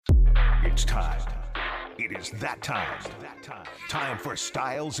It's time. It is that time. Time for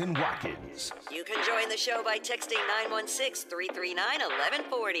Stiles and Watkins. You can join the show by texting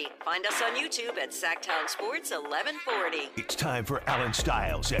 916-339-1140. Find us on YouTube at Sacktown Sports 1140. It's time for Alan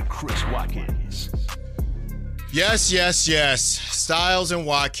Stiles and Chris Watkins. Yes. Stiles and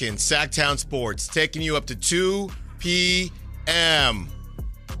Watkins, Sacktown Sports, taking you up to 2 p.m.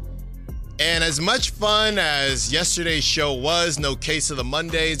 And as much fun as yesterday's show was, no case of the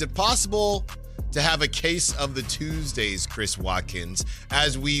Monday, is it possible to have a case of the Tuesdays, Chris Watkins,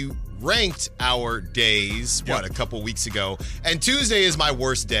 as we ranked our days, a couple weeks ago. And Tuesday is my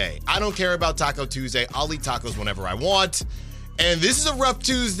worst day. I don't care about Taco Tuesday. I'll eat tacos whenever I want. And this is a rough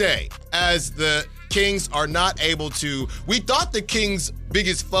Tuesday as the Kings are not able to. We thought the Kings'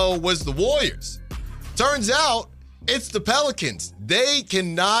 biggest foe was the Warriors. Turns out it's the Pelicans. They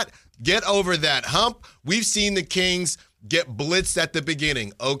cannot get over that hump. We've seen the Kings get blitzed at the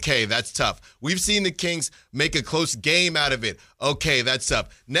beginning. Okay, that's tough. We've seen the Kings make a close game out of it. Okay, that's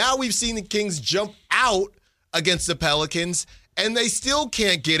tough. Now we've seen the Kings jump out against the Pelicans, and they still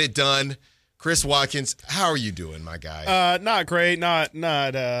can't get it done. Chris Watkins, how are you doing, my guy? Not great. Not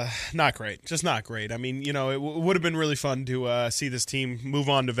great. Just not great. I mean, it would have been really fun to see this team move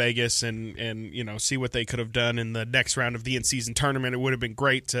on to Vegas and see what they could have done in the next round of the in-season tournament. It would have been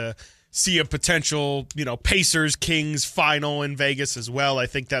great to see a potential, Pacers-Kings final in Vegas as well. I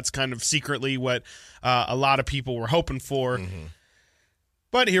think that's kind of secretly what a lot of people were hoping for. Mm-hmm.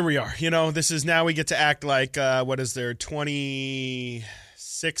 But here we are. This is now we get to act like,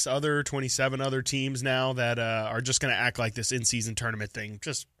 27 other teams now that are just going to act like this in-season tournament thing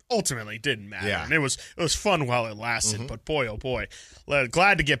just ultimately didn't matter. Yeah. And it was fun while it lasted, but boy, oh boy,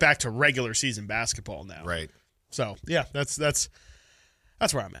 glad to get back to regular season basketball now. Right. So, yeah, that's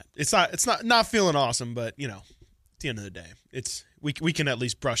where I'm at. It's not feeling awesome, but, at the end of the day, we can at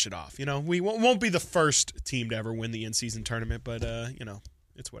least brush it off. We won't be the first team to ever win the in-season tournament, but,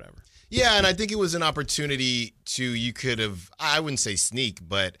 it's whatever. Yeah, and I think it was an opportunity you could have, I wouldn't say sneak,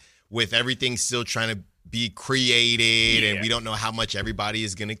 but with everything still trying to be created and we don't know how much everybody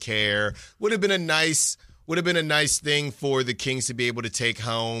is going to care, would have been a nice thing for the Kings to be able to take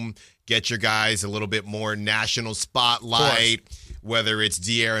home, get your guys a little bit more national spotlight, whether it's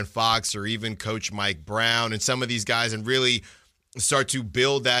De'Aaron Fox or even Coach Mike Brown and some of these guys, and really start to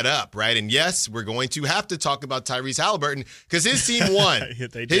build that up, right? And yes, we're going to have to talk about Tyrese Halliburton because his team won.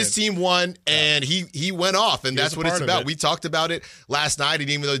 His team won, and he went off, and that's what it's about. We talked about it last night, and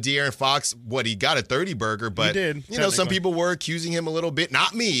even though De'Aaron Fox, he got a 30-burger, but some people were accusing him a little bit,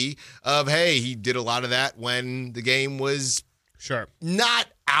 not me, of, hey, he did a lot of that when the game was not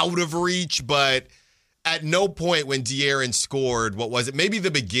out of reach, but at no point when De'Aaron scored, what was it? Maybe the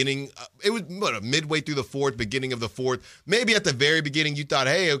beginning. It was midway through the fourth, beginning of the fourth. Maybe at the very beginning, you thought,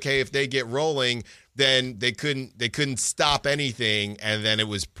 "Hey, okay, if they get rolling, then they couldn't stop anything." And then it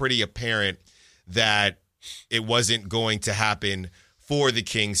was pretty apparent that it wasn't going to happen for the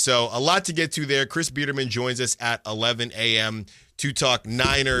Kings. So a lot to get to there. Chris Biederman joins us at 11 a.m. to talk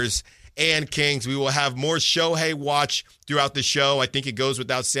Niners and Kings. We will have more Shohei watch throughout the show. I think it goes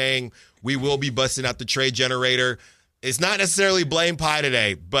without saying we will be busting out the trade generator. It's not necessarily blame pie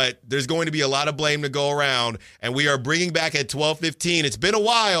today, but there's going to be a lot of blame to go around, and we are bringing back at 12:15. It's been a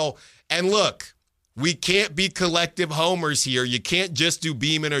while, and look, we can't be collective homers here. You can't just do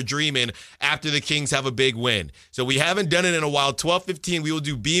beaming or dreaming after the Kings have a big win. So we haven't done it in a while. 12:15, we will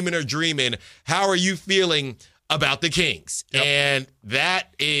do beaming or dreaming. How are you feeling about the Kings? Yep. And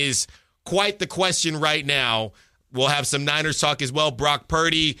that is quite the question right now. We'll have some Niners talk as well. Brock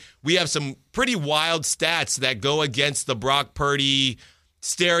Purdy. We have some pretty wild stats that go against the Brock Purdy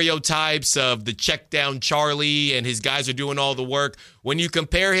stereotypes of the check down Charlie and his guys are doing all the work. When you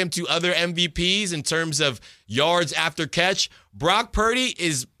compare him to other MVPs in terms of yards after catch, Brock Purdy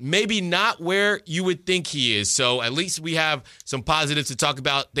is maybe not where you would think he is. So at least we have some positives to talk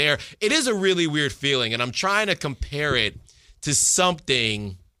about there. It is a really weird feeling, and I'm trying to compare it to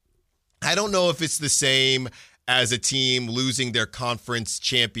something. I don't know if it's the same as a team losing their conference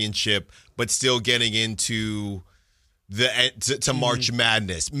championship, but still getting into to March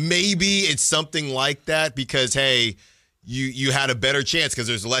Madness. Maybe it's something like that because, hey, you had a better chance because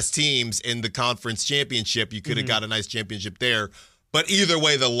there's less teams in the conference championship. You could have got a nice championship there. But either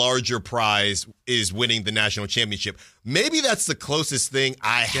way, the larger prize is winning the national championship. Maybe that's the closest thing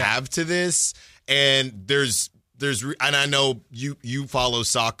I have to this. And and I know you follow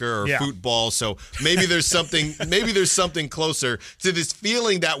soccer or football, so maybe there's something closer to this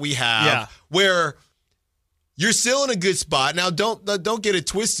feeling that we have where you're still in a good spot. Now don't get it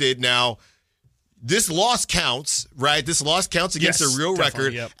twisted. Now this loss counts, right? This loss counts against a real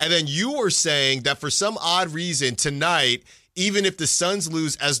record. Yep. And then you were saying that for some odd reason tonight, even if the Suns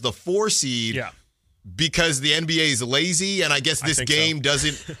lose as the 4 seed, because the NBA is lazy, and I guess this game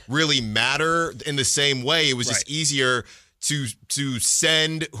doesn't really matter in the same way. It was just easier to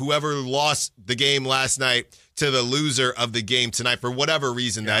send whoever lost the game last night to the loser of the game tonight for whatever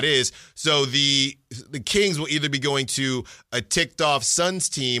reason that is. So the Kings will either be going to a ticked-off Suns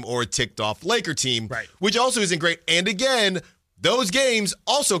team or a ticked-off Laker team, which also isn't great. And again, those games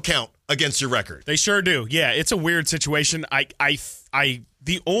also count against your record. They sure do. Yeah, it's a weird situation.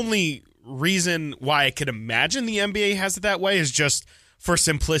 The only reason why I could imagine the NBA has it that way is just for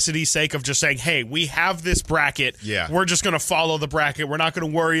simplicity's sake of just saying, hey, we have this bracket. Yeah. We're just going to follow the bracket. We're not going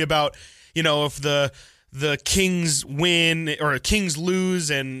to worry about, if the Kings win or Kings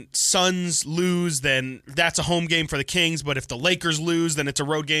lose and Suns lose, then that's a home game for the Kings. But if the Lakers lose, then it's a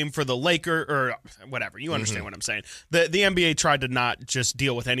road game for the Lakers or whatever. You understand what I'm saying. The NBA tried to not just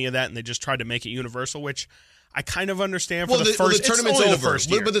deal with any of that, and they just tried to make it universal, which I kind of understand for the first. The tournament's over. The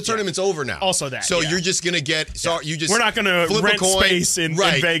first year. But the tournament's over now. Also that. So you're just gonna get. We're not gonna rent space in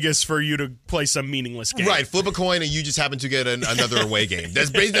Vegas for you to play some meaningless game. Right. Flip a coin and you just happen to get another away game. That's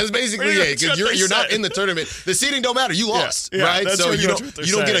basically it. Because you're not in the tournament. The seeding don't matter. You lost. Right. So you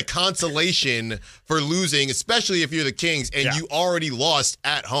don't get a consolation for losing, especially if you're the Kings and you already lost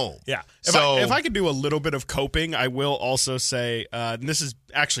at home. Yeah. If I could do a little bit of coping, I will also say, and this is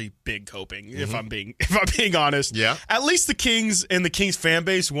actually big coping, if I'm being honest. Yeah. At least the Kings and the Kings fan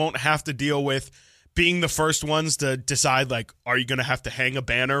base won't have to deal with being the first ones to decide, like, are you going to have to hang a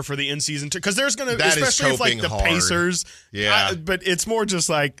banner for the in-season? Because there's going to, especially if, like, the hard. Pacers. Yeah. But it's more just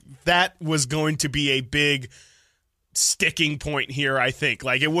like that was going to be a big sticking point here, I think.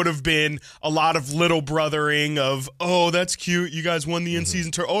 Like, it would have been a lot of little brothering of, oh, that's cute, you guys won the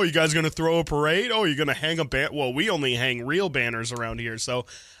in-season tour. Oh, you guys going to throw a parade? Oh, you're going to hang a banner? Well, we only hang real banners around here. So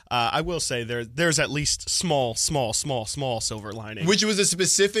I will say there's at least small silver lining. Which was a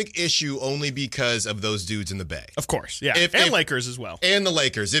specific issue only because of those dudes in the Bay. Of course, yeah. And Lakers as well. And the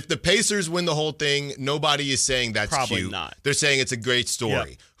Lakers. If the Pacers win the whole thing, nobody is saying that's Probably cute. Not. They're saying it's a great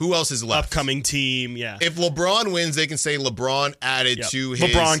story. Yep. Who else is left? Upcoming team, yeah. If LeBron wins, they can say LeBron added to his...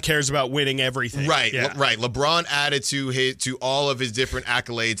 LeBron cares about winning everything. Right, yeah. right. LeBron added to all of his different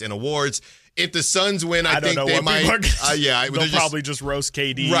accolades and awards. If the Suns win, I think they might. They'll probably just roast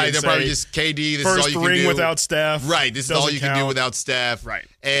KD. Right, they're probably just KD. This first is all you ring can do without Steph. Right, this is all you can do without Steph. Right,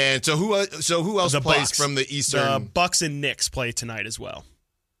 and so who else plays Bucks. from the Eastern? The Bucks and Knicks play tonight as well.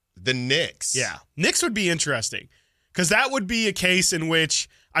 The Knicks, yeah, Knicks would be interesting because that would be a case in which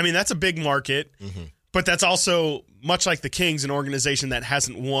that's a big market, but that's also much like the Kings, an organization that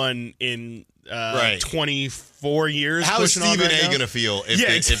hasn't won in 24 years. How is Stephen A. going to feel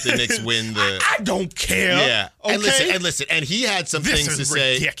if the Knicks win the... I don't care. Yeah. Okay? And listen, and he had some things to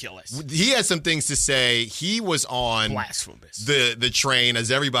say. Ridiculous. He had some things to say. He was on blasphemous the train, as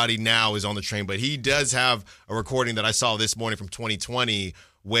everybody now is on the train, but he does have a recording that I saw this morning from 2020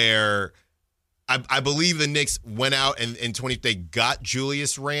 where... I believe the Knicks went out and in 20 they got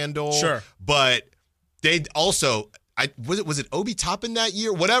Julius Randle. Sure. But they also... was it Obi Toppin that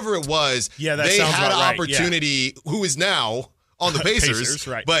year? Whatever it was, that they sounds had about an opportunity. Right, who is now on the Pacers,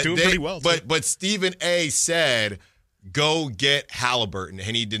 right? But doing pretty well. But Stephen A. said, "Go get Halliburton,"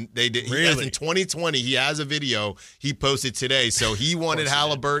 and he didn't. They did. Really? In 2020, he has a video he posted today. So he wanted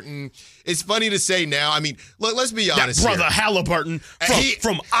Halliburton. It's funny to say now. I mean, let's be honest. That brother here. Halliburton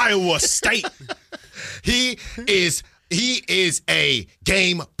from Iowa State. He is a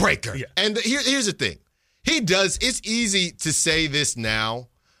game breaker. Yeah. And here's the thing. He does. It's easy to say this now,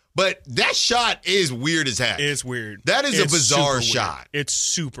 but that shot is weird as heck. It's weird. That is a bizarre shot. It's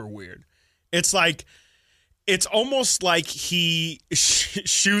super weird. It's like, it's almost like he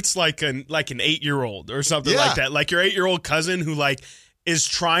shoots like an 8-year-old or something like that. Like your 8-year-old cousin who is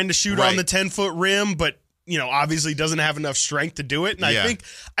trying to shoot on the 10-foot rim, but obviously doesn't have enough strength to do it. And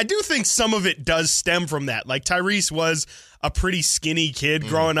I do think some of it does stem from that. Like Tyrese was a pretty skinny kid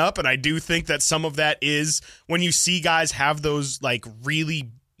growing up, and I do think that some of that is when you see guys have those really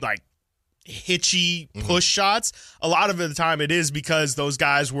hitchy push shots, a lot of the time it is because those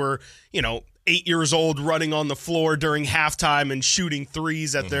guys were 8 years old running on the floor during halftime and shooting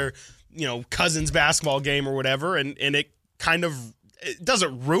threes at their cousin's basketball game or whatever, and it kind of, it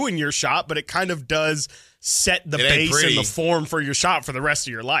doesn't ruin your shot, but it kind of does set the base and the form for your shot for the rest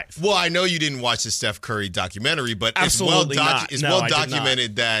of your life. Well, I know you didn't watch the Steph Curry documentary, but absolutely it's well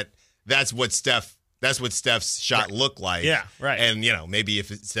documented that that's what Steph's shot looked like. Yeah, right. And maybe if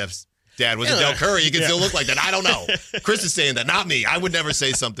Steph's Dad, was it Del Curry? You can still look like that. I don't know. Chris is saying that, not me. I would never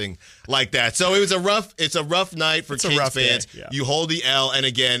say something like that. So it's a rough night for Kings fans. Day, yeah. You hold the L, and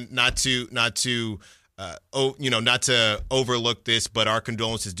again, not to overlook this, but our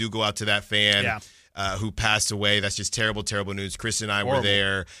condolences do go out to that fan who passed away. That's just terrible, terrible news. Chris and I were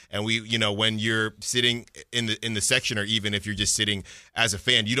there, and we, when you're sitting in the section, or even if you're just sitting as a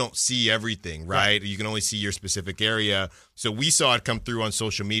fan, you don't see everything, right? You can only see your specific area. So we saw it come through on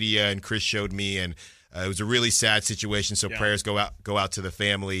social media, and Chris showed me, and it was a really sad situation. So prayers go out to the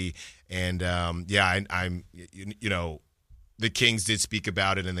family, and I'm the Kings did speak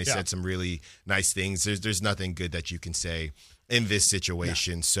about it, and they said some really nice things. There's nothing good that you can say in this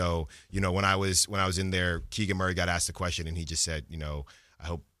situation. No. So, when I was in there, Keegan Murray got asked a question, and he just said, I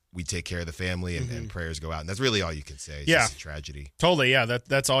hope we take care of the family, and prayers go out. And that's really all you can say. It's just a tragedy. Totally. Yeah.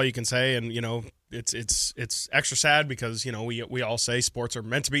 That's all you can say. And, it's extra sad because, we all say sports are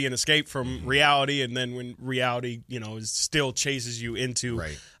meant to be an escape from reality. And then when reality, still chases you into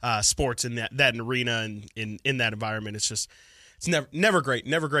sports in that arena and in that environment, it's never great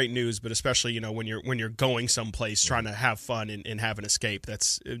news, but especially when you're going someplace trying to have fun and have an escape.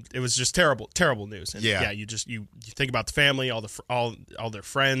 It was just terrible news. And you think about the family, all their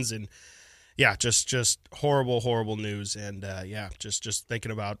friends, and just horrible news. And just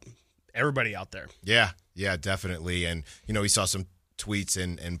thinking about everybody out there. Yeah, definitely. And we saw some tweets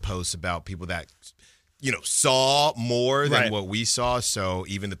and posts about people that saw more than what we saw. So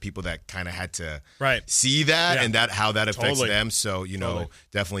even the people that kind of had to see that and how that affects them. So,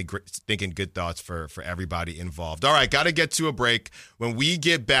 definitely thinking good thoughts for everybody involved. All right, got to get to a break. When we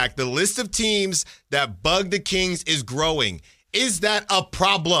get back, the list of teams that bug the Kings is growing. Is that a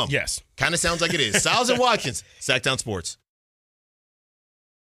problem? Yes. Kind of sounds like it is. Stiles and Watkins, Sacktown Sports.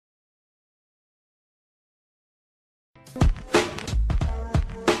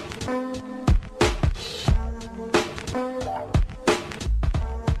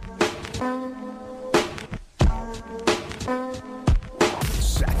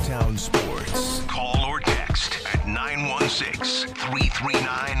 Sports. Call or text at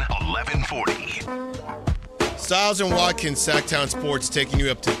 916-339-1140. Stiles and Watkins, Sacktown Sports, taking you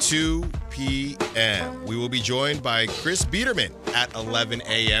up to 2 p.m. We will be joined by Chris Biederman at 11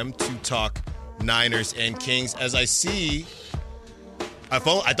 a.m. to talk Niners and Kings. As I see, I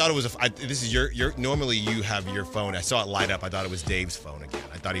thought it was this is your normally you have your phone. I saw it light up. I thought it was Dave's phone again.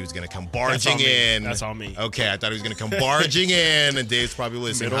 I thought he was going to come barging in. That's all me. Okay, I thought he was going to come barging in, and Dave's probably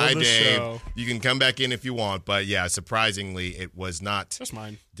listening. Hi, Dave. Show. You can come back in if you want, but yeah, surprisingly, it was not just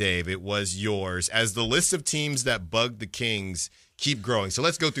mine, Dave. It was yours. As the list of teams that bug the Kings keep growing. So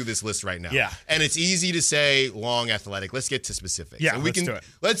let's go through this list right now. Yeah. And it's easy to say long, athletic. Let's get to specifics. Yeah, and let's do it.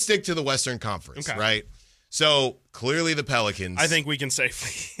 Let's stick to the Western Conference, right? So clearly the Pelicans. I think we can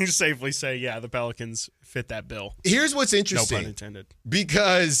safely say, the Pelicans fit that bill. Here's what's interesting. No pun intended.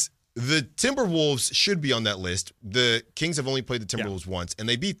 Because the Timberwolves should be on that list. The Kings have only played the Timberwolves once, and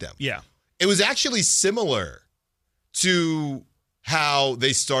they beat them. Yeah. It was actually similar to how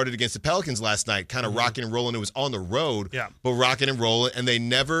they started against the Pelicans last night, kind of rocking and rolling. It was on the road, but rocking and rolling, and they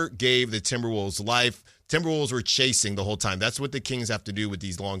never gave the Timberwolves life. Timberwolves were chasing the whole time. That's what the Kings have to do with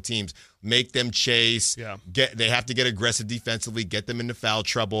these long teams. Make them chase. Yeah. They have to get aggressive defensively, get them into foul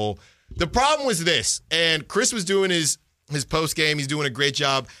trouble. The problem was this, and Chris was doing his post game. He's doing a great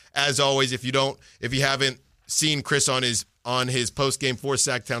job as always. If you haven't seen Chris on his post game for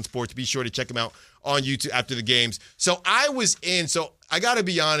Sacktown Sports, be sure to check him out on YouTube after the games. So I got to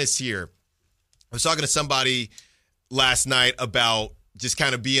be honest here. I was talking to somebody last night about just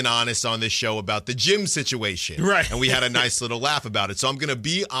kind of being honest on this show about the gym situation. Right. And we had a nice little laugh about it. So I'm going to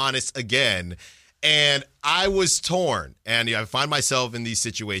be honest again. And I was torn. And I find myself in these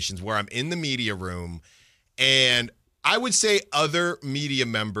situations where I'm in the media room, and I would say other media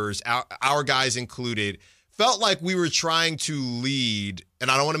members, our guys included, felt like we were trying to lead.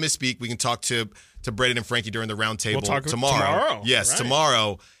 And I don't want to misspeak. We can talk to Brendan and Frankie during the roundtable we'll talk tomorrow. Yes,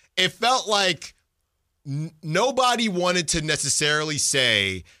 tomorrow. It felt like nobody wanted to necessarily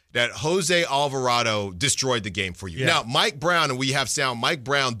say that Jose Alvarado destroyed the game for you. Yeah. Now, Mike Brown, and we have sound, Mike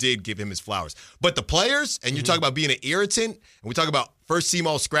Brown did give him his flowers. But the players, and you talk about being an irritant, and we talk about first team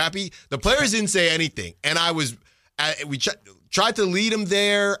all scrappy, the players didn't say anything. And we tried to lead him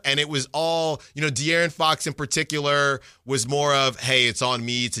there, and it was all, De'Aaron Fox in particular was more of, hey, it's on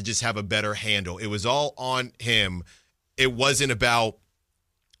me to just have a better handle. It was all on him. It wasn't about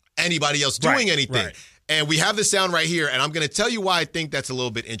anybody else doing anything. Right. And we have the sound right here, and I'm going to tell you why I think that's a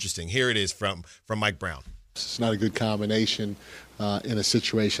little bit interesting. Here it is from Mike Brown. It's not a good combination. in a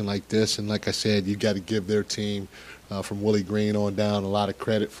situation like this. And like I said, you got to give their team from Willie Green on down a lot of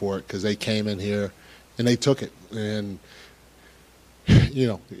credit for it because they came in here and they took it. And,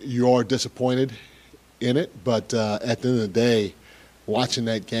 you are disappointed in it, but at the end of the day, watching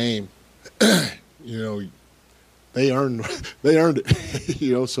that game, they earned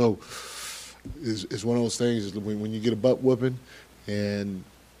it. So it's one of those things when you get a butt whooping and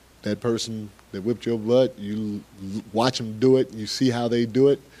that person that whipped your butt, you watch them do it, you see how they do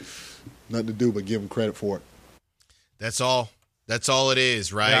it, nothing to do but give them credit for it. That's all it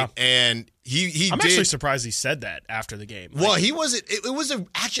is, right? Yeah. And I'm actually surprised he said that after the game. Well, he wasn't.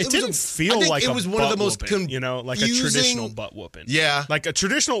 It didn't feel like it was one of the most like a traditional butt whooping. Yeah, like a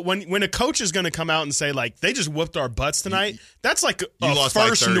traditional when a coach is going to come out and say like they just whooped our butts tonight. That's like a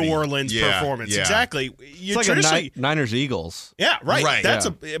first New Orleans performance. Yeah. Exactly. It's like a Niners Eagles. Yeah, right.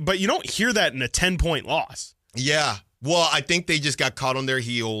 But you don't hear that in a 10-point loss. Yeah. Well, I think they just got caught on their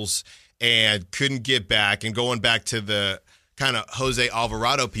heels and couldn't get back. And going back to the kind of Jose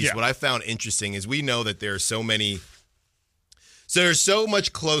Alvarado piece, what I found interesting is we know that there's so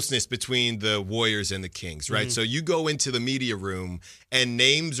much closeness between the Warriors and the Kings, right? Mm-hmm. So you go into the media room and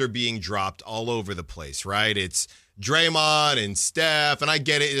names are being dropped all over the place, right? It's Draymond and Steph, and I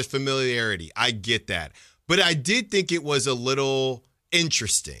get it, it's familiarity. I get that. But I did think it was a little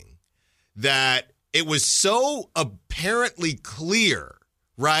interesting that it was so apparently clear,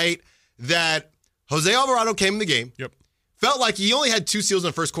 right, that Jose Alvarado came in the game. Yep. Felt like he only had 2 steals in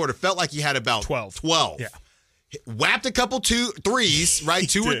the first quarter. Felt like he had about 12. Yeah. Whapped a couple threes, right?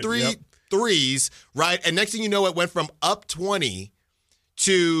 Two or three threes, right? And next thing you know, it went from up 20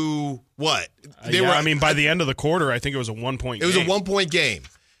 to what? By the end of the quarter, I think it was a 1-point game. It was a 1-point game.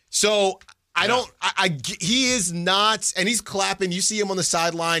 So he is not, and he's clapping. You see him on the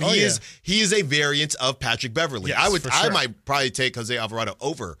sideline. He is a variant of Patrick Beverley. Yes, I might probably take Jose Alvarado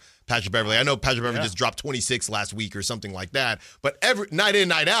over Patrick Beverley. I know Patrick Beverley just dropped 26 last week or something like that, but every night in,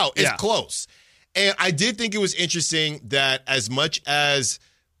 night out, it's close. And I did think it was interesting that as much as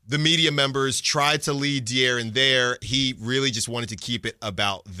the media members tried to lead De'Aaron there, he really just wanted to keep it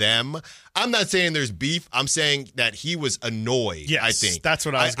about them. I'm not saying there's beef. I'm saying that he was annoyed, yes, I think. That's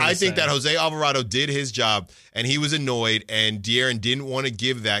what I was going to say. I think that Jose Alvarado did his job, and he was annoyed, and De'Aaron didn't want to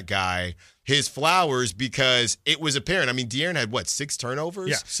give that guy his flowers because it was apparent. I mean, De'Aaron had 6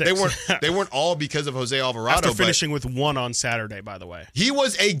 turnovers? Yeah, 6. They weren't all because of Jose Alvarado. After finishing with 1 on Saturday, by the way. He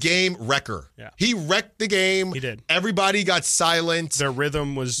was a game wrecker. Yeah. He wrecked the game. He did. Everybody got silent. Their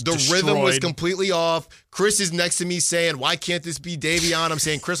rhythm was destroyed. Rhythm was completely off. Chris is next to me saying, "Why can't this be Davion?" I'm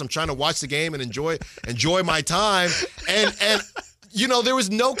saying, "Chris, I'm trying to watch the game and enjoy my time." And there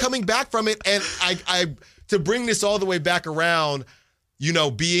was no coming back from it. And I to bring this all the way back around,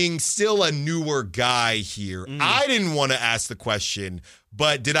 being still a newer guy here, I didn't want to ask the question,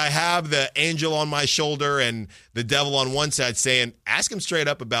 but did I have the angel on my shoulder and the devil on one side saying, ask him straight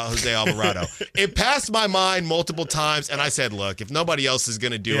up about Jose Alvarado? It passed my mind multiple times, and I said, look, if nobody else is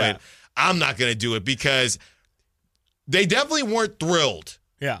going to do it, I'm not going to do it because they definitely weren't thrilled.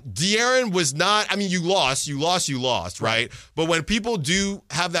 Yeah. De'Aaron was not, you lost, right? But when people do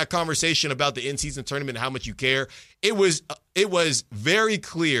have that conversation about the in-season tournament and how much you care, it was very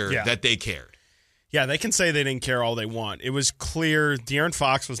clear that they cared. Yeah, they can say they didn't care all they want. It was clear De'Aaron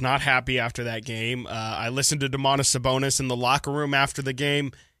Fox was not happy after that game. I listened to Domantas Sabonis in the locker room after the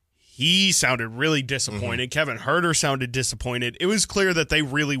game. He sounded really disappointed. Kevin Huerter sounded disappointed. It was clear that they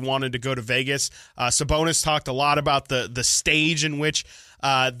really wanted to go to Vegas. Sabonis talked a lot about the stage in which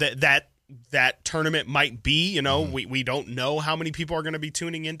that tournament might be. We don't know how many people are going to be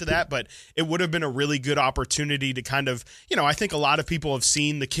tuning into that, but it would have been a really good opportunity to kind of, I think a lot of people have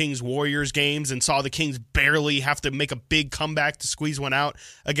seen the Kings-Warriors games and saw the Kings barely have to make a big comeback to squeeze one out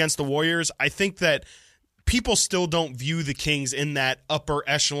against the Warriors. I think that people still don't view the Kings in that upper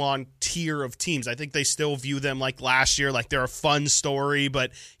echelon tier of teams. I think they still view them like last year, like they're a fun story,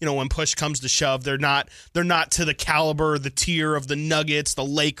 but when push comes to shove, they're not to the caliber, the tier of the Nuggets, the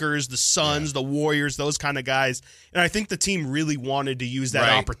Lakers, the Suns, the Warriors, those kind of guys. And I think the team really wanted to use that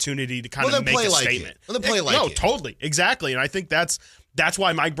opportunity to kind of make a statement. No, totally. Exactly. And I think that's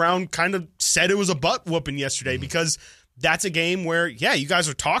why Mike Brown kind of said it was a butt whooping yesterday, because that's a game where, you guys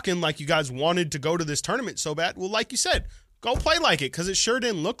are talking like you guys wanted to go to this tournament so bad. Well, like you said, go play like it, because it sure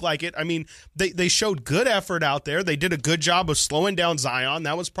didn't look like it. They showed good effort out there. They did a good job of slowing down Zion.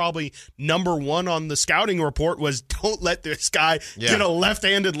 That was probably number one on the scouting report, was don't let this guy get a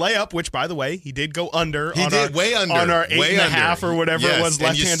left-handed layup, which, by the way, he did go under. He did way under. On our 8.5 or whatever it was,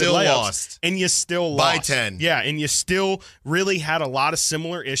 left-handed layups. Lost. And you still by lost. 10. Yeah, and you still really had a lot of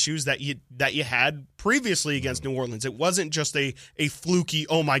similar issues that you had previously against New Orleans. It wasn't just a fluky,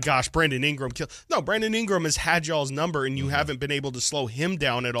 oh my gosh, Brandon Ingram killed. No, Brandon Ingram has had y'all's number, and you haven't been able to slow him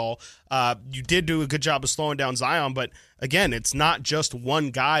down at all. You did do a good job of slowing down Zion, but again, it's not just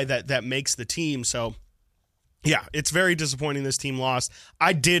one guy that makes the team. So, yeah, it's very disappointing this team lost.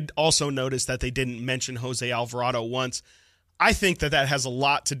 I did also notice that they didn't mention Jose Alvarado once. I think that has a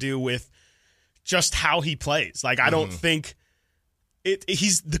lot to do with just how he plays. Like, I don't think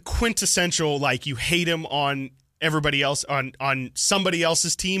he's the quintessential, like, you hate him on everybody else, on somebody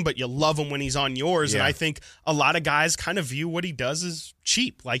else's team, but you love him when he's on yours. Yeah. And I think a lot of guys kind of view what he does as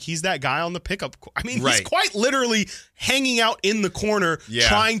cheap. Like, he's that guy on the pickup. I mean, he's quite literally hanging out in the corner,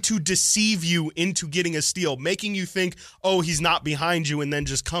 trying to deceive you into getting a steal, making you think, oh, he's not behind you, and then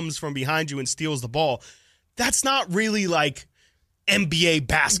just comes from behind you and steals the ball. That's not really like NBA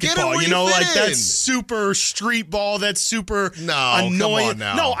basketball, like that's super street ball. That's super annoying. Come on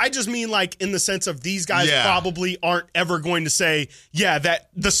now. No, I just mean like in the sense of these guys probably aren't ever going to say, that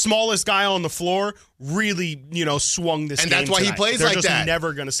the smallest guy on the floor really, swung this game. And that's why he plays They're like just that.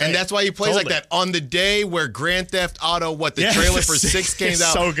 Never going to say. And that's why he plays like that. On the day where Grand Theft Auto, the trailer for 6 came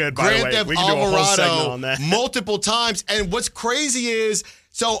out. So good, by the way. Grand Theft Alvarado on that. Multiple times. And what's crazy is,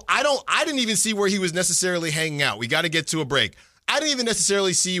 so I didn't even see where he was necessarily hanging out. We got to get to a break. I didn't even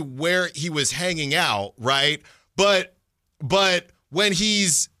necessarily see where he was hanging out, right? But when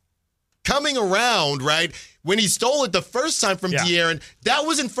he's coming around, right? When he stole it the first time from De'Aaron, that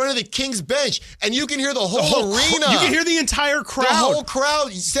was in front of the Kings bench, and you can hear the whole arena. You can hear the entire crowd. The whole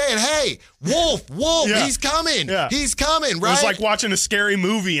crowd saying, "Hey, Wolf, he's coming. He's coming," right? It was like watching a scary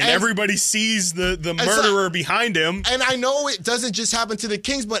movie, and everybody sees the murderer behind him. And I know it doesn't just happen to the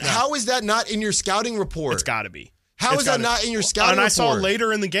Kings, but how is that not in your scouting report? It's got to be. How is that not in your scouting report? And I saw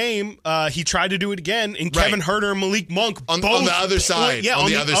later in the game, he tried to do it again, and Kevin Huerter and Malik Monk on the other side. On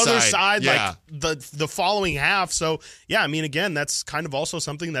the other side, like the following half. So, I mean, again, that's kind of also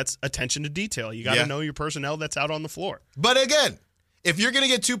something that's attention to detail. You got to know your personnel that's out on the floor. But again, if you're going to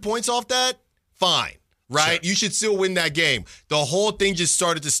get 2 points off that, fine. Right? Sure. You should still win that game. The whole thing just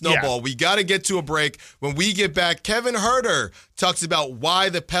started to snowball. Yeah. We got to get to a break. When we get back, Kevin Huerter talks about why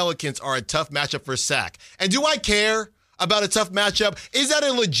the Pelicans are a tough matchup for Sac. And do I care about a tough matchup? Is that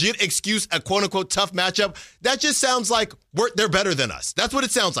a legit excuse, a quote-unquote tough matchup? That just sounds like they're better than us. That's what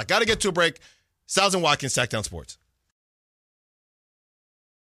it sounds like. Got to get to a break. Stiles and Watkins, Sacktown Sports.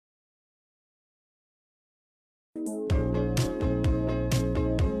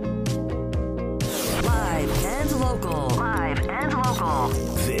 Live and local.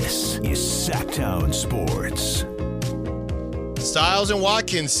 This is Sacktown Sports. Stiles and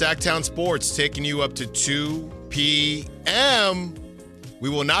Watkins, Sacktown Sports, taking you up to 2 p.m. We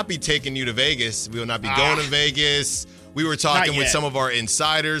will not be taking you to Vegas. We will not be going to Vegas. We were talking with some of our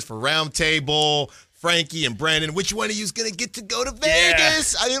insiders for Roundtable, Frankie and Brandon. Which one of you is going to get to go to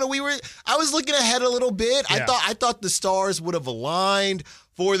Vegas? I was looking ahead a little bit. Yeah. I thought the stars would have aligned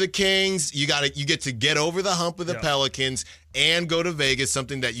for the Kings. You get to get over the hump of the Pelicans and go to Vegas,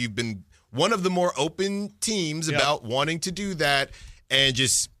 something that you've been one of the more open teams about wanting to do that. And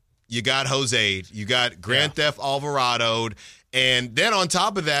just, you got Jose'd, you got Grand Theft Alvarado'd, and then on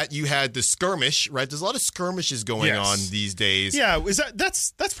top of that, you had the skirmish, right? There's a lot of skirmishes going on these days. Yeah,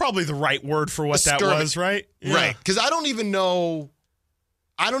 that's probably the right word for what that was, right? Yeah. Right, because I don't even know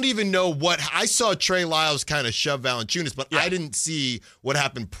what I saw. Trey Lyles kind of shove Valanciunas, but I didn't see what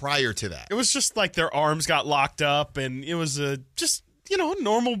happened prior to that. It was just like their arms got locked up, and it was just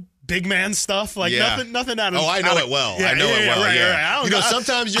normal big man stuff, like nothing out of. Oh, I know it well. I know it well. Right.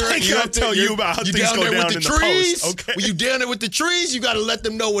 Sometimes you're. I can't tell you about how things go down in the trees. Okay. When you down there with the trees, you got to let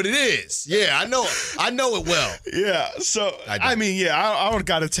them know what it is. Yeah, I know it well. Yeah. So I mean, I don't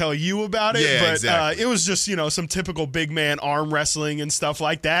got to tell you about it, but exactly. It was just some typical big man arm wrestling and stuff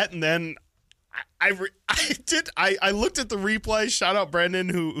like that, and then. I looked at the replay. Shout out Brendan,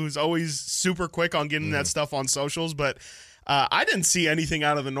 who's always super quick on getting that stuff on socials, but I didn't see anything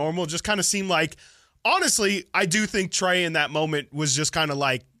out of the normal. It just kind of seemed like, honestly, I do think Trey in that moment was just kind of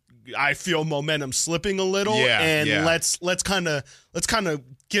like, I feel momentum slipping a little, let's kind of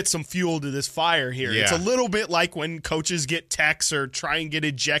get some fuel to this fire here. Yeah. It's a little bit like when coaches get texts or try and get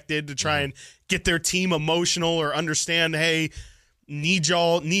ejected to try and get their team emotional or understand, hey, need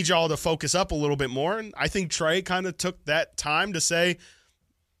y'all to focus up a little bit more. And I think Trey kind of took that time to say,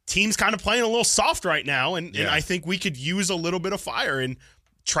 team's kind of playing a little soft right now, and I think we could use a little bit of fire. And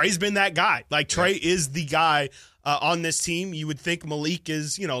Trey's been that guy. Like, Trey is the guy on this team. You would think Malik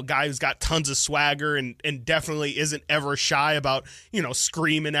is, a guy who's got tons of swagger and definitely isn't ever shy about,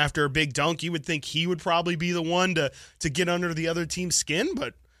 screaming after a big dunk. You would think he would probably be the one to get under the other team's skin,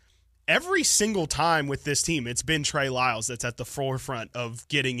 but every single time with this team, it's been Trey Lyles that's at the forefront of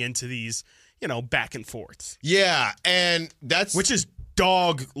getting into these, back and forths. Yeah, and which is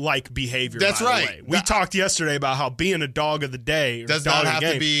dog-like behavior. That's by right. The way. We talked yesterday about how being a dog of the day does not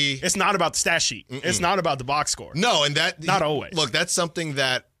have to be. It's not about the stat sheet. It's not about the box score. No, and that not always. Look, that's something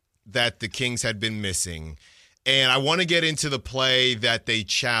that the Kings had been missing, and I want to get into the play that they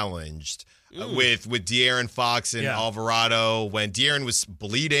challenged. With De'Aaron Fox and Alvarado when De'Aaron was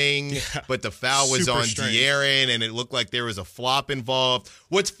bleeding, but the foul was Super on strange. De'Aaron and it looked like there was a flop involved.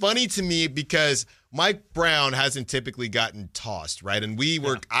 What's funny to me, because Mike Brown hasn't typically gotten tossed, right? And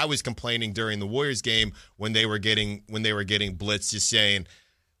I was complaining during the Warriors game when they were getting blitzed, just saying,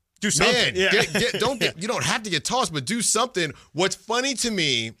 do something. Man, you don't have to get tossed, but do something. What's funny to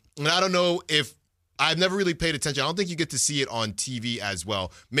me, and I don't know if I've never really paid attention. I don't think you get to see it on TV as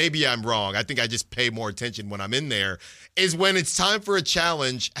well. Maybe I'm wrong. I think I just pay more attention when I'm in there. Is when it's time for a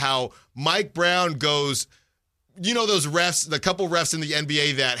challenge, how Mike Brown goes, those refs, the couple refs in the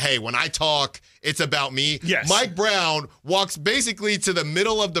NBA that, hey, when I talk, it's about me. Yes. Mike Brown walks basically to the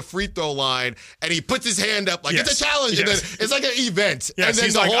middle of the free throw line and he puts his hand up like it's a challenge. And then it's like an event. Yes, and then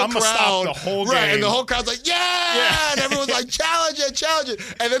he's the like, whole I'm going to stop the whole game. Right, and the whole crowd's like, yeah! And everyone's like, challenge it.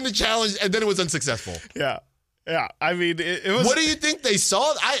 And then it was unsuccessful. Yeah. Yeah. I mean, it was. What do you think they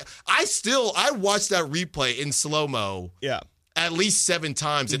saw? I watched that replay in slow-mo at least 7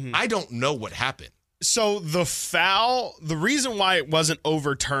 times, and I don't know what happened. So the foul, the reason why it wasn't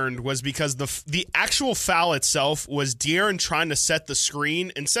overturned was because the actual foul itself was De'Aaron trying to set the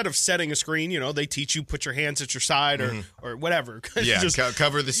screen. Instead of setting a screen, they teach you put your hands at your side or whatever. Yeah, just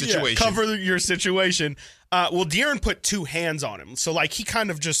cover the situation. Yeah, cover your situation. Well, De'Aaron put 2 hands on him. So, he kind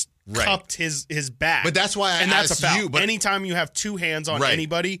of just cupped his back. But that's why that's asked a foul. you. But anytime you have 2 hands on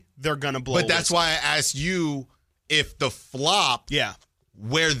anybody, they're going to blow. But that's why I asked you if the flop,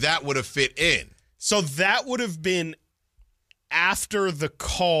 where that would have fit in. So that would have been after the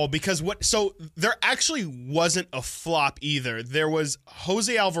call because there actually wasn't a flop either. There was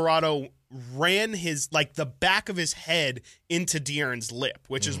Jose Alvarado ran the back of his head into De'Aaron's lip,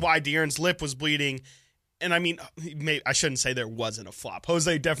 which is why De'Aaron's lip was bleeding. And I mean, I shouldn't say there wasn't a flop.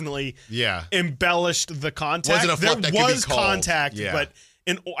 Jose definitely embellished the contact. Wasn't a flop there that could was be called. Contact, but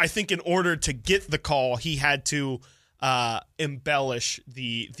I think in order to get the call, he had to embellish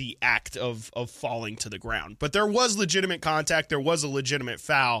the act of falling to the ground. But there was legitimate contact. There was a legitimate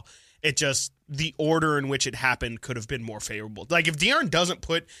foul. It just, the order in which it happened could have been more favorable. Like, if De'Aaron doesn't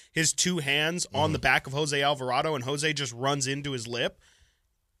put his 2 hands on the back of Jose Alvarado and Jose just runs into his lip,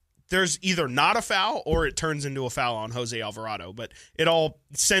 there's either not a foul or it turns into a foul on Jose Alvarado. But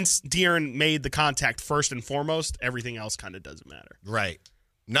since De'Aaron made the contact first and foremost, everything else kind of doesn't matter. Right.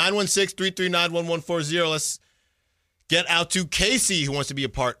 916-339-1140. Let's get out to Casey, who wants to be a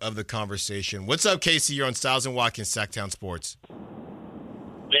part of the conversation. What's up, Casey? You're on Stiles and Watkins, Sacktown Sports.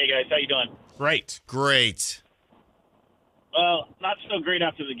 Hey, guys. How you doing? Great. Well, not so great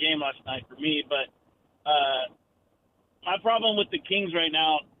after the game last night for me, but my problem with the Kings right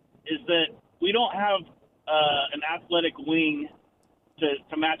now is that we don't have an athletic wing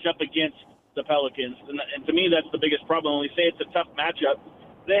to match up against the Pelicans. And to me, that's the biggest problem. When we say it's a tough matchup,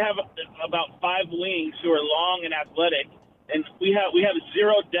 they have about 5 wings who are long and athletic, and we have 0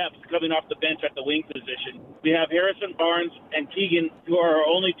 depth coming off the bench at the wing position. We have Harrison Barnes and Keegan, who are our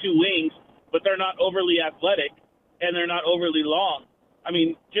only 2 wings, but they're not overly athletic, and they're not overly long. I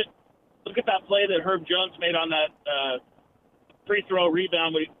mean, just look at that play that Herb Jones made on that free throw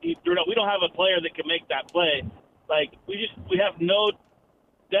rebound. He threw it up. We don't have a player that can make that play. Like, we have no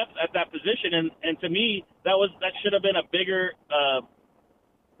depth at that position, and to me, that should have been a bigger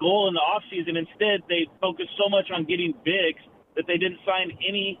goal in the offseason. Instead, they focused so much on getting bigs that they didn't sign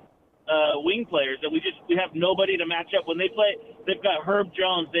any wing players, and we have nobody to match up. When they play, they've got Herb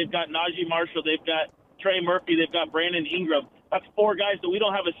Jones, they've got Najee Marshall, they've got Trey Murphy, they've got Brandon Ingram. That's 4 guys that we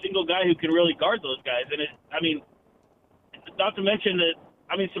don't have a single guy who can really guard those guys. And not to mention that,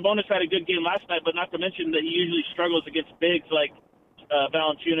 Sabonis had a good game last night, but not to mention that he usually struggles against bigs like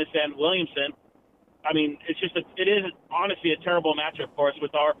Valanciunas and Williamson. It is honestly a terrible matchup for us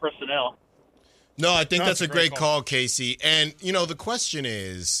with our personnel. No, I think that's a great call, Casey. And, the question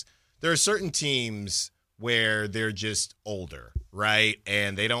is, there are certain teams where they're just older, right?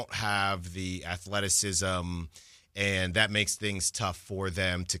 And they don't have the athleticism, and that makes things tough for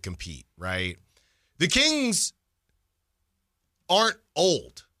them to compete, right? The Kings aren't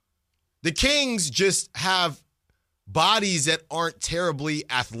old. The Kings just have bodies that aren't terribly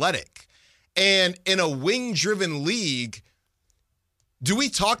athletic. And in a wing-driven league, do we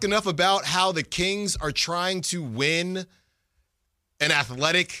talk enough about how the Kings are trying to win an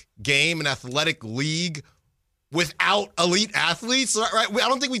athletic game, an athletic league without elite athletes, right? I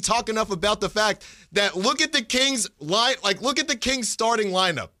don't think we talk enough about the fact that look at the Kings starting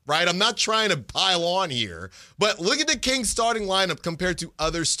lineup, right? I'm not trying to pile on here, but look at the Kings starting lineup compared to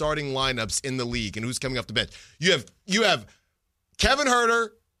other starting lineups in the league and who's coming off the bench. You have Kevin Huerter,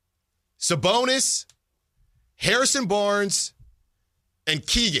 Sabonis, Harrison Barnes, and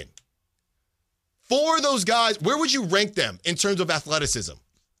Keegan. 4 of those guys, where would you rank them in terms of athleticism?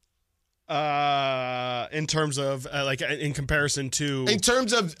 In terms of in comparison to in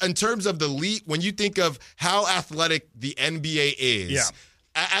terms of the league, when you think of how athletic the NBA is,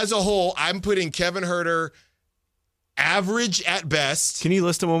 as a whole, I'm putting Kevin Huerter average at best. Can you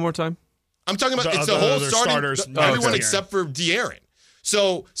list them one more time? I'm talking about it's the whole starters, everyone except for De'Aaron.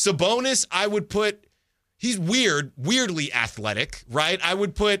 So Sabonis, I would put he's weirdly athletic, right? I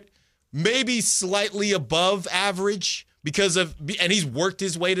would put maybe slightly above average and he's worked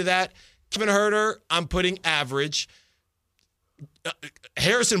his way to that. Kevin Huerter, I'm putting average.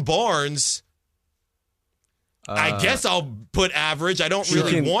 Harrison Barnes, I guess I'll put average. I don't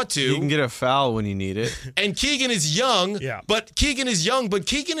really want to. You can get a foul when you need it. And Keegan is young, but Keegan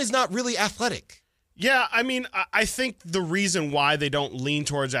is not really athletic. Yeah, I mean, I think the reason why they don't lean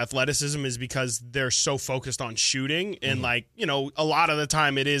towards athleticism is because they're so focused on shooting. And, a lot of the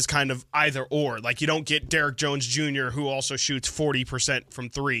time it is kind of either or. Like, you don't get Derek Jones Jr., who also shoots 40% from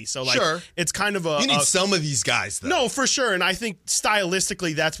 3. So, it's kind of you need some of these guys, though. No, for sure. And I think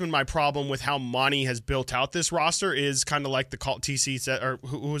stylistically, that's been my problem with how Monty has built out this roster is kind of like the call TC said, or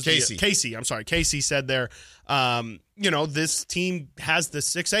who was Casey. Casey, I'm sorry. Casey said there, this team has the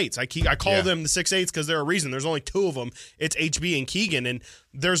 6'8s. I call them the 6'8s because there are a reason. There's only 2 of them. It's HB and Keegan, and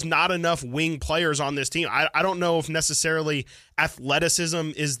there's not enough wing players on this team. I don't know if necessarily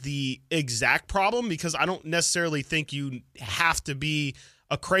athleticism is the exact problem because I don't necessarily think you have to be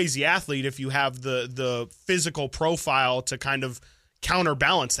a crazy athlete if you have the physical profile to kind of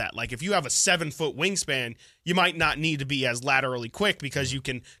counterbalance that. Like if you have a 7-foot wingspan, you might not need to be as laterally quick because you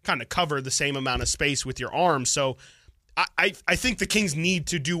can kind of cover the same amount of space with your arms. So I think the Kings need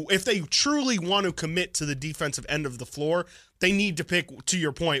to do, if they truly want to commit to the defensive end of the floor, they need to pick, to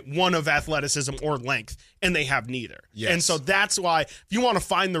your point, one of athleticism or length, and they have neither. Yes. And so that's why, if you want to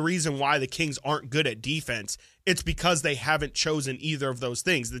find the reason why the Kings aren't good at defense, it's because they haven't chosen either of those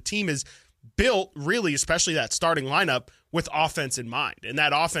things. The team is built, really, especially that starting lineup, with offense in mind. And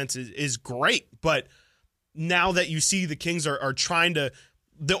that offense is great, but now that you see the Kings are trying to,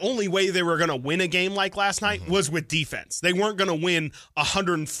 the only way they were going to win a game like last night was with defense. They weren't going to win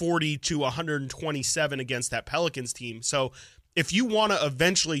 140 to 127 against that Pelicans team. So if you want to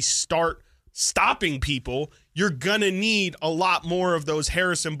eventually start stopping people, you're going to need a lot more of those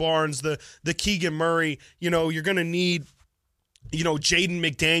Harrison Barnes, the Keegan Murray. You're going to need, Jaden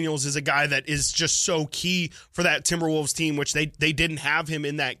McDaniels is a guy that is just so key for that Timberwolves team, which they didn't have him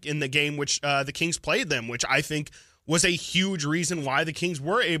in the game which the Kings played them, which I think was a huge reason why the Kings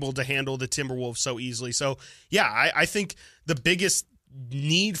were able to handle the Timberwolves so easily. So, yeah, I think the biggest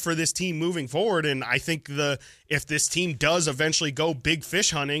need for this team moving forward, and I think if this team does eventually go big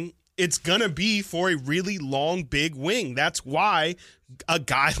fish hunting, it's going to be for a really long, big wing. That's why a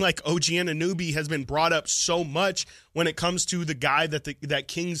guy like OG Anunoby has been brought up so much when it comes to the guy that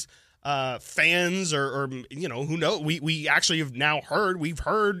Kings fans or who know, we actually have now we've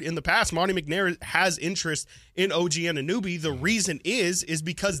heard in the past Monty McNair has interest in OG Anunoby. The reason is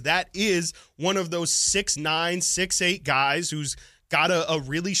because that is one of those 6'9", 6'8" guys who's got a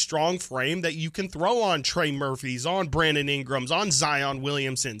really strong frame that you can throw on Trey Murphy's, on Brandon Ingram's, on Zion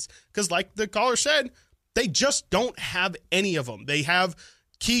Williamson's. Because like the caller said, they just don't have any of them. They have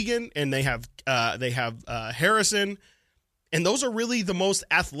Keegan and they have Harrison. And those are really the most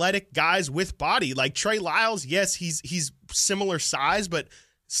athletic guys with body. Like Trey Lyles, yes, he's similar size, but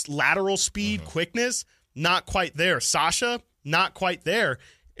lateral speed, quickness, not quite there. Sasha, not quite there.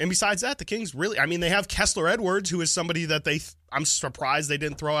 And besides that, the Kings really, they have Kessler Edwards, who is somebody that I'm surprised they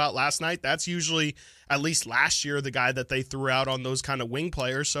didn't throw out last night. That's usually, at least last year, the guy that they threw out on those kind of wing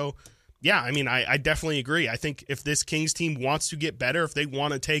players. So, yeah, I definitely agree. I think if this Kings team wants to get better, if they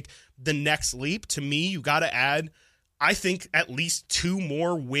want to take the next leap, to me, you got to add, I think, at least 2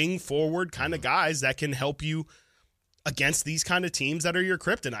 more wing forward kind of guys that can help you against these kind of teams that are your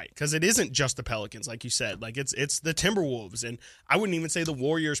kryptonite. Because it isn't just the Pelicans, like you said. Like it's the Timberwolves. And I wouldn't even say the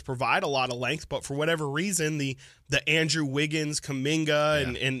Warriors provide a lot of length, but for whatever reason, the Andrew Wiggins,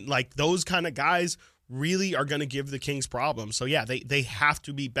 Kuminga, and like those kind of guys really are going to give the Kings problems. So yeah, they have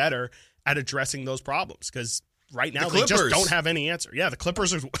to be better at addressing those problems because right now The they just Clippers. don't have any answer. Yeah, the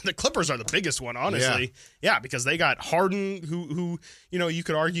Clippers are the biggest one, honestly. Yeah, because they got Harden, who you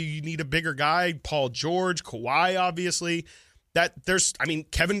could argue you need a bigger guy. Paul George, Kawhi, obviously.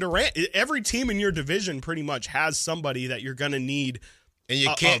 Kevin Durant. Every team in your division pretty much has somebody that you're going to need and you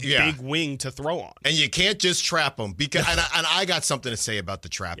can't, a big wing to throw on. And you can't just trap them because. and I got something to say about the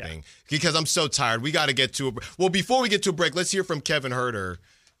trapping because I'm so tired. We got to get to a well. Before we get to a break, let's hear from Kevin Huerter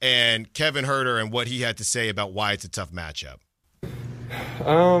and what he had to say about why it's a tough matchup.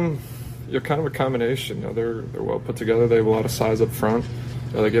 You're kind of a combination. They're well put together. They have a lot of size up front.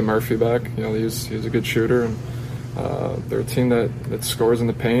 They get Murphy back. He's a good shooter, and they're a team that scores in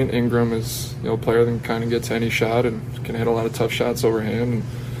the paint. Ingram is a player that kind of gets any shot and can hit a lot of tough shots overhand.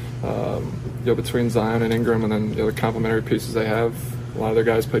 And, between Zion and Ingram, and then the complementary pieces they have, a lot of their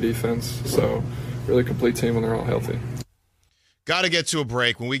guys play defense. So really complete team when they're all healthy. Got to get to a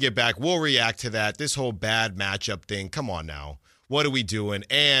break. When we get back, we'll react to that. This whole bad matchup thing. Come on now. What are we doing?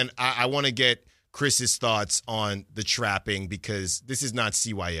 And I want to get Chris's thoughts on the trapping because this is not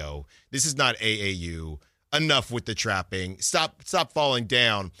CYO. This is not AAU. Enough with the trapping. Stop falling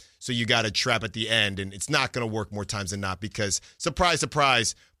down so you got to trap at the end. And it's not going to work more times than not because, surprise,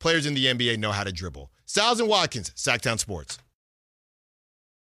 surprise, players in the NBA know how to dribble. Stiles and Watkins, Sacktown Sports.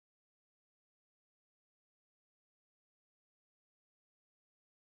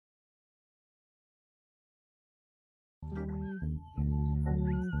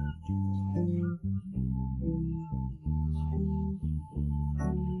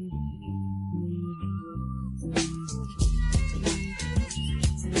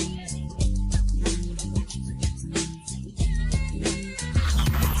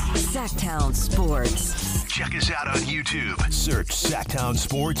 Sacktown Sports. Check us out on YouTube. Search Sacktown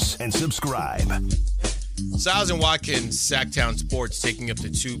Sports and subscribe. Stiles and Watkins, Sacktown Sports, taking up to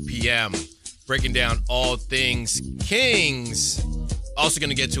 2 p.m., breaking down all things Kings. Also going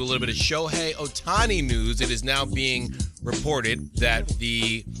to get to a little bit of Shohei Ohtani news. It is now being reported that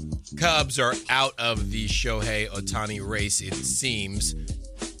the Cubs are out of the Shohei Ohtani race, it seems.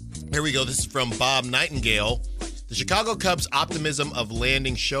 Here we go. This is from Bob Nightingale. The Chicago Cubs' optimism of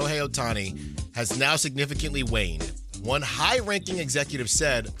landing Shohei Ohtani has now significantly waned. One high-ranking executive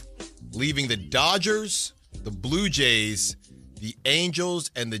said, leaving the Dodgers, the Blue Jays, the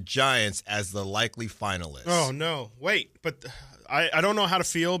Angels, and the Giants as the likely finalists. Oh, no. Wait, but I don't know how to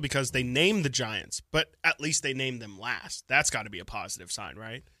feel because they named the Giants, but at least they named them last. That's got to be a positive sign,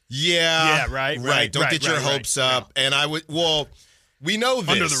 right? Yeah. Yeah, right. Don't get your hopes up. No. And we know this.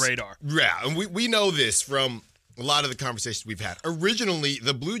 Under the radar. Yeah, and we know this from a lot of the conversations we've had. Originally,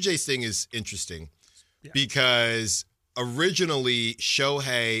 the Blue Jays thing is interesting because originally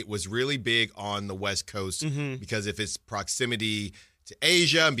Shohei was really big on the West Coast because of his proximity to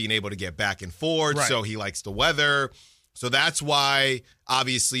Asia and being able to get back and forth. Right. So he likes the weather. So that's why,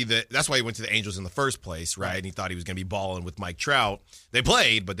 obviously, that's why he went to the Angels in the first place, right? And he thought he was going to be balling with Mike Trout. They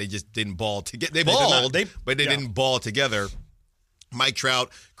played, but they just didn't ball together. They balled, but they didn't ball together. Mike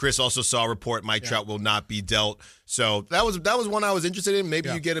Trout, Chris also saw a report Mike Trout will not be dealt. So that was one I was interested in. Maybe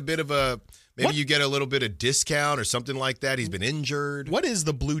you get a bit of you get a little bit of discount or something like that. He's been injured. What is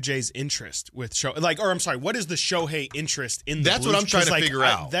the Blue Jays' interest with what is the Shohei interest in the That's Blue what I'm trying to figure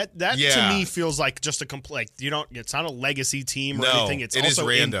out. That to me feels like just a complete it's not a legacy team or anything. It's also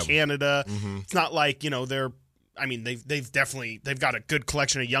in Canada. Mm-hmm. It's not like, they've got a good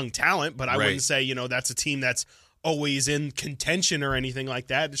collection of young talent, but I wouldn't say, that's a team that's always in contention or anything like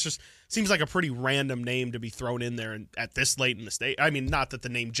that. It's just seems like a pretty random name to be thrown in there at this late in the state. I mean, not that the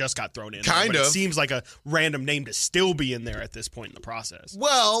name just got thrown in, but it seems like a random name to still be in there at this point in the process.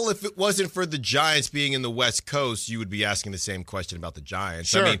 Well, if it wasn't for the Giants being in the West Coast, you would be asking the same question about the Giants.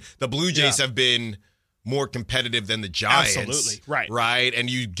 Sure. I mean, the Blue Jays have been more competitive than the Giants. Absolutely. Right. And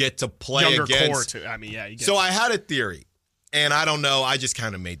you get to play younger against core too. I mean, yeah. So I had a theory. And I don't know, I just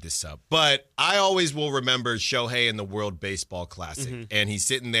kind of made this up. But I always will remember Shohei in the World Baseball Classic. Mm-hmm. And he's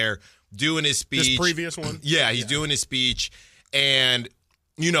sitting there doing his speech. This previous one? Yeah, he's doing his speech. And,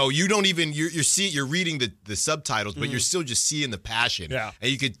 you don't even, you're reading the subtitles, but you're still just seeing the passion. Yeah. And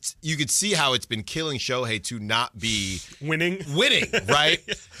you could see how it's been killing Shohei to not be winning, right?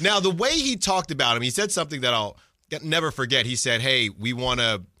 Now, the way he talked about him, he said something that I'll never forget. He said, hey, we want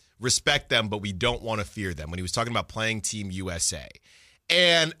to respect them, but we don't want to fear them, when he was talking about playing Team USA.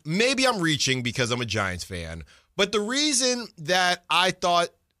 And maybe I'm reaching because I'm a Giants fan, but the reason that I thought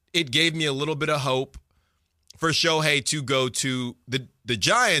it gave me a little bit of hope for Shohei to go to the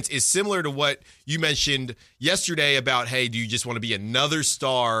Giants is similar to what you mentioned yesterday about, hey, do you just want to be another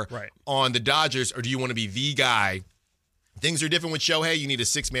star on the Dodgers, or do you want to be the guy Things are different with Shohei. You need a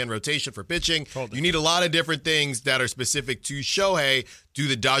 6-man rotation for pitching. Totally. You need a lot of different things that are specific to Shohei. Do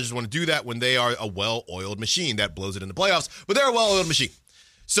the Dodgers want to do that when they are a well-oiled machine that blows it in the playoffs? But they're a well-oiled machine.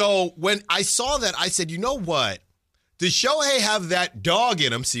 So when I saw that, I said, you know what? Does Shohei have that dog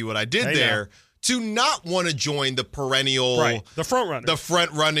in him? See what I did there? To not want to join the perennial, the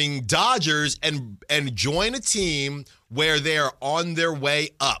front-running Dodgers and join a team where they're on their way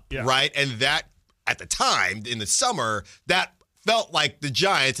up, right? And that, at the time, in the summer, that felt like the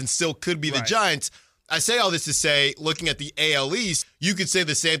Giants and still could be the Giants. I say all this to say, looking at the AL East, you could say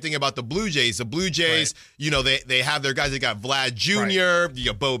the same thing about the Blue Jays. The Blue Jays, they have their guys. They got Vlad Jr., you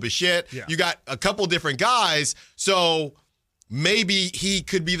got Bo Bichette. You got a couple different guys. So maybe he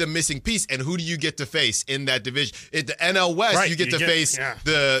could be the missing piece. And who do you get to face in that division? At the NL West, you get to face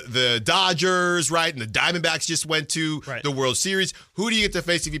the Dodgers, right? And the Diamondbacks just went to the World Series. Who do you get to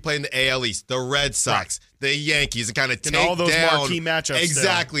face if you play in the AL East? The Red Sox, the Yankees, and kind of take all those down marquee matchups.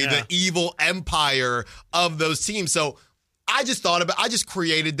 Exactly, the evil empire of those teams. So I just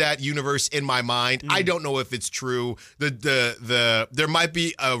created that universe in my mind. I don't know if it's true. There might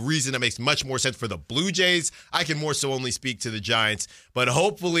be a reason that makes much more sense for the Blue Jays. I can more so only speak to the Giants, but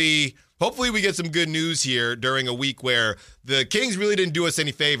hopefully we get some good news here during a week where the Kings really didn't do us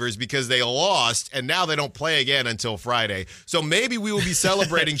any favors because they lost, and now they don't play again until Friday. So maybe we will be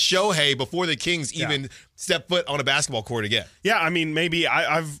celebrating Shohei before the Kings even step foot on a basketball court again. Yeah, I mean, maybe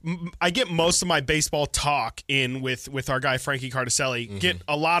I get most of my baseball talk in with our guy Frankie Cardicelli. Get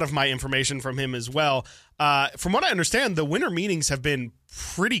a lot of my information from him as well. From what I understand, the winter meetings have been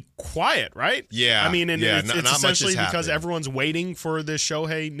pretty quiet, right? Yeah. I mean, and it's not essentially much because everyone's waiting for the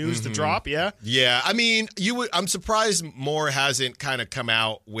Shohei news to drop, Yeah, I mean, I'm surprised more hasn't kind of come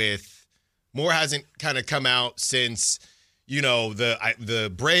out since,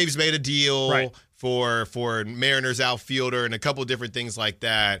 the Braves made a deal for Mariners outfielder and a couple different things like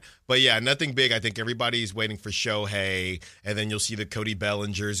that. But yeah, nothing big. I think everybody's waiting for Shohei, and then you'll see the Cody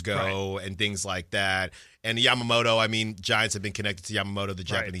Bellingers go and things like that. And Yamamoto, I mean, Giants have been connected to Yamamoto, the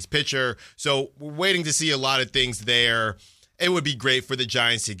Japanese pitcher. So we're waiting to see a lot of things there. It would be great for the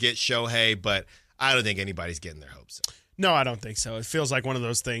Giants to get Shohei, but I don't think anybody's getting their hopes up. No, I don't think so. It feels like one of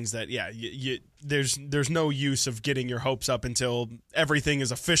those things that, there's no use of getting your hopes up until everything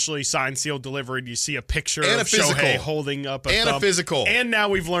is officially signed, sealed, delivered. You see a picture of Shohei holding up a thumb. A physical. And now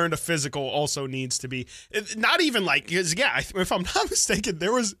we've learned a physical also needs to be. Not even if I'm not mistaken,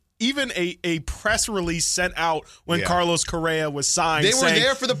 there was even a press release sent out when Carlos Correa was signed. They were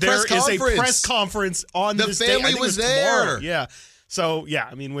there for the press conference. There is a press conference on this day. The family was there. Tomorrow. Yeah. So,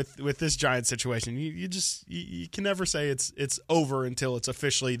 I mean, with this Giants situation, you can never say it's over until it's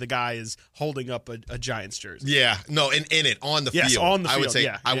officially the guy is holding up a Giants jersey. Yeah. No, in it, on the field. Yes, on the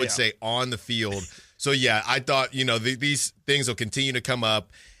field. I would say on the field. So, I thought, these things will continue to come up,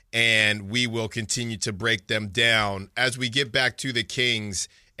 and we will continue to break them down. As we get back to the Kings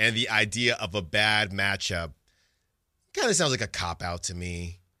and the idea of a bad matchup, kind of sounds like a cop-out to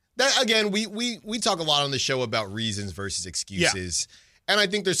me. That, again, we talk a lot on the show about reasons versus excuses. And I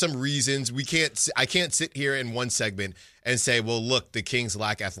think there's some reasons I can't sit here in one segment and say, well, look, the Kings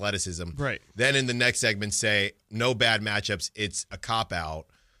lack athleticism. Right. Then in the next segment say, no bad matchups, it's a cop-out.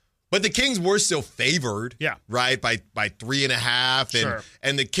 But the Kings were still favored, right, by 3.5.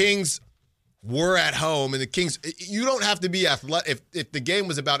 And the Kings were at home, and the Kings, you don't have to be athletic. If the game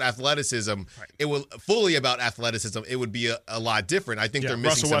was about athleticism, it was fully about athleticism, it would be a lot different. I think they're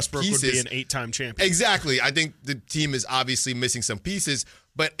missing some Westbrook pieces. Would be an 8-time champion. Exactly. I think the team is obviously missing some pieces,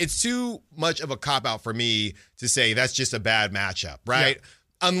 but it's too much of a cop-out for me to say that's just a bad matchup, right?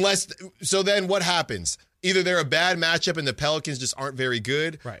 So then what happens? Either they're a bad matchup and the Pelicans just aren't very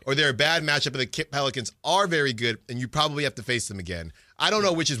good, or they're a bad matchup and the Pelicans are very good, and you probably have to face them again. I don't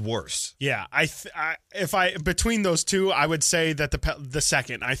know which is worse. Yeah, between those two, I would say that the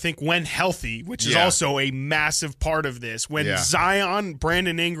second. I think when healthy, which is also a massive part of this, when Zion,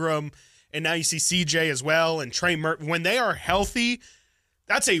 Brandon Ingram, and now you see CJ as well, and Trey Murphy, when they are healthy,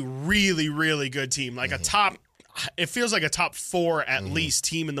 that's a really, really good team. Like it feels like a top 4 at least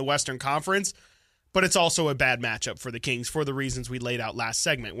team in the Western Conference. But it's also a bad matchup for the Kings for the reasons we laid out last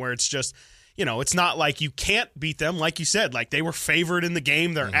segment, where it's just, it's not like you can't beat them. Like you said, like they were favored in the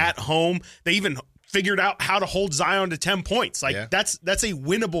game. They're at home. They even figured out how to hold Zion to 10 points. Like that's a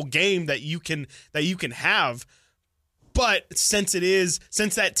winnable game that you can have. But since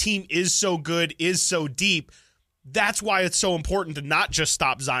that team is so good, is so deep, that's why it's so important to not just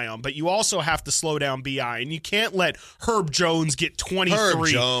stop Zion, but you also have to slow down BI, and you can't let Herb Jones get 23. Herb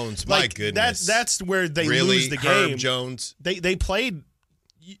Jones, my goodness. That's where they lose the game. Herb Jones. They played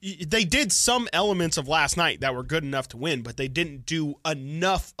they did some elements of last night that were good enough to win, but they didn't do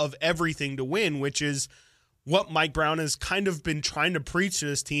enough of everything to win, which is what Mike Brown has kind of been trying to preach to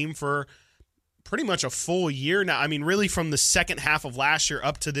this team for pretty much a full year now. I mean, really from the second half of last year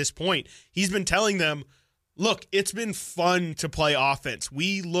up to this point, he's been telling them, look, it's been fun to play offense.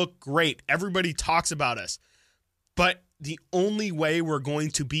 We look great. Everybody talks about us. But the only way we're going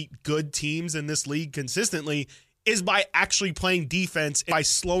to beat good teams in this league consistently is by actually playing defense, by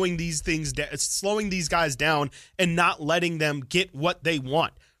slowing these guys down and not letting them get what they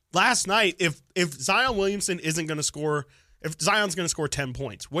want. Last night, if Zion Williamson isn't going to score, if Zion's going to score 10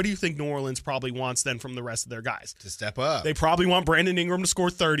 points, what do you think New Orleans probably wants then from the rest of their guys? To step up. They probably want Brandon Ingram to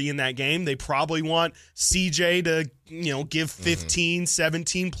score 30 in that game. They probably want CJ to, give 15,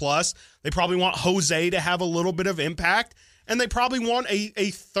 17 plus. They probably want Jose to have a little bit of impact. And they probably want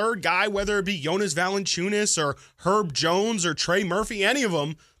a third guy, whether it be Jonas Valanciunas or Herb Jones or Trey Murphy, any of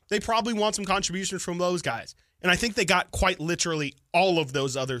them. They probably want some contributions from those guys. And I think they got quite literally all of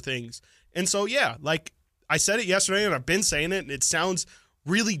those other things. And so, yeah, like I said it yesterday and I've been saying it, and it sounds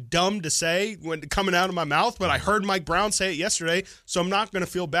really dumb to say when coming out of my mouth, but I heard Mike Brown say it yesterday, so I'm not going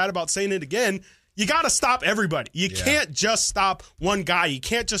to feel bad about saying it again. You got to stop everybody. You can't just stop one guy. You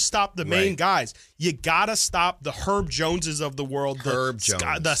can't just stop the main guys. You got to stop the Herb Joneses of the world,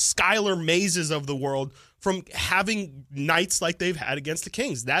 the Skylar Mazes of the world from having nights like they've had against the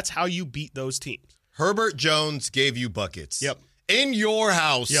Kings. That's how you beat those teams. Herbert Jones gave you buckets. Yep. In your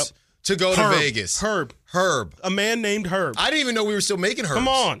house to go to Vegas. Herb. A man named Herb. I didn't even know we were still making Herbs. Come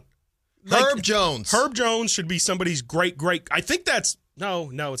on. Herb Jones. Herb Jones should be somebody's great. I think that's,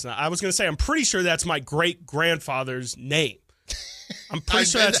 no, it's not. I was going to say, I'm pretty sure that's my great-grandfather's name. I'm pretty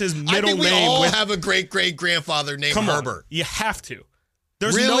sure that's his middle name. I think we all have a great-great-grandfather named Herbert. You have to.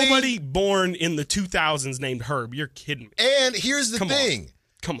 There's really? Nobody born in the 2000s named Herb. You're kidding me. And here's the thing.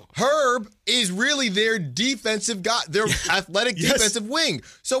 Come on. Herb is really their defensive guy, their athletic defensive wing.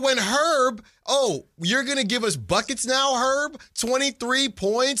 So when Herb, you're going to give us buckets now, Herb? 23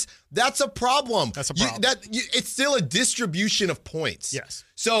 points? That's a problem. It's still a distribution of points. Yes.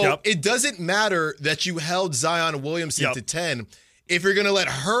 So it doesn't matter that you held Zion Williamson to 10 if you're going to let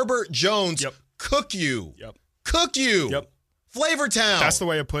Herbert Jones cook you. Cook you. Flavortown. That's the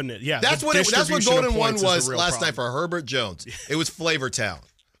way of putting it. Yeah. That's what Golden One was last night for Herbert Jones. It was Flavortown.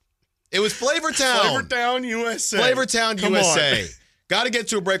 It was Flavortown. Flavortown, USA. Flavortown, USA. Got to get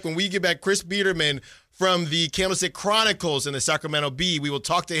to a break. When we get back, Chris Biederman from the Candlestick Chronicles and the Sacramento Bee. We will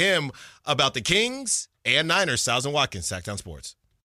talk to him about the Kings and Niners. Stiles and Watkins, Sacktown Sports.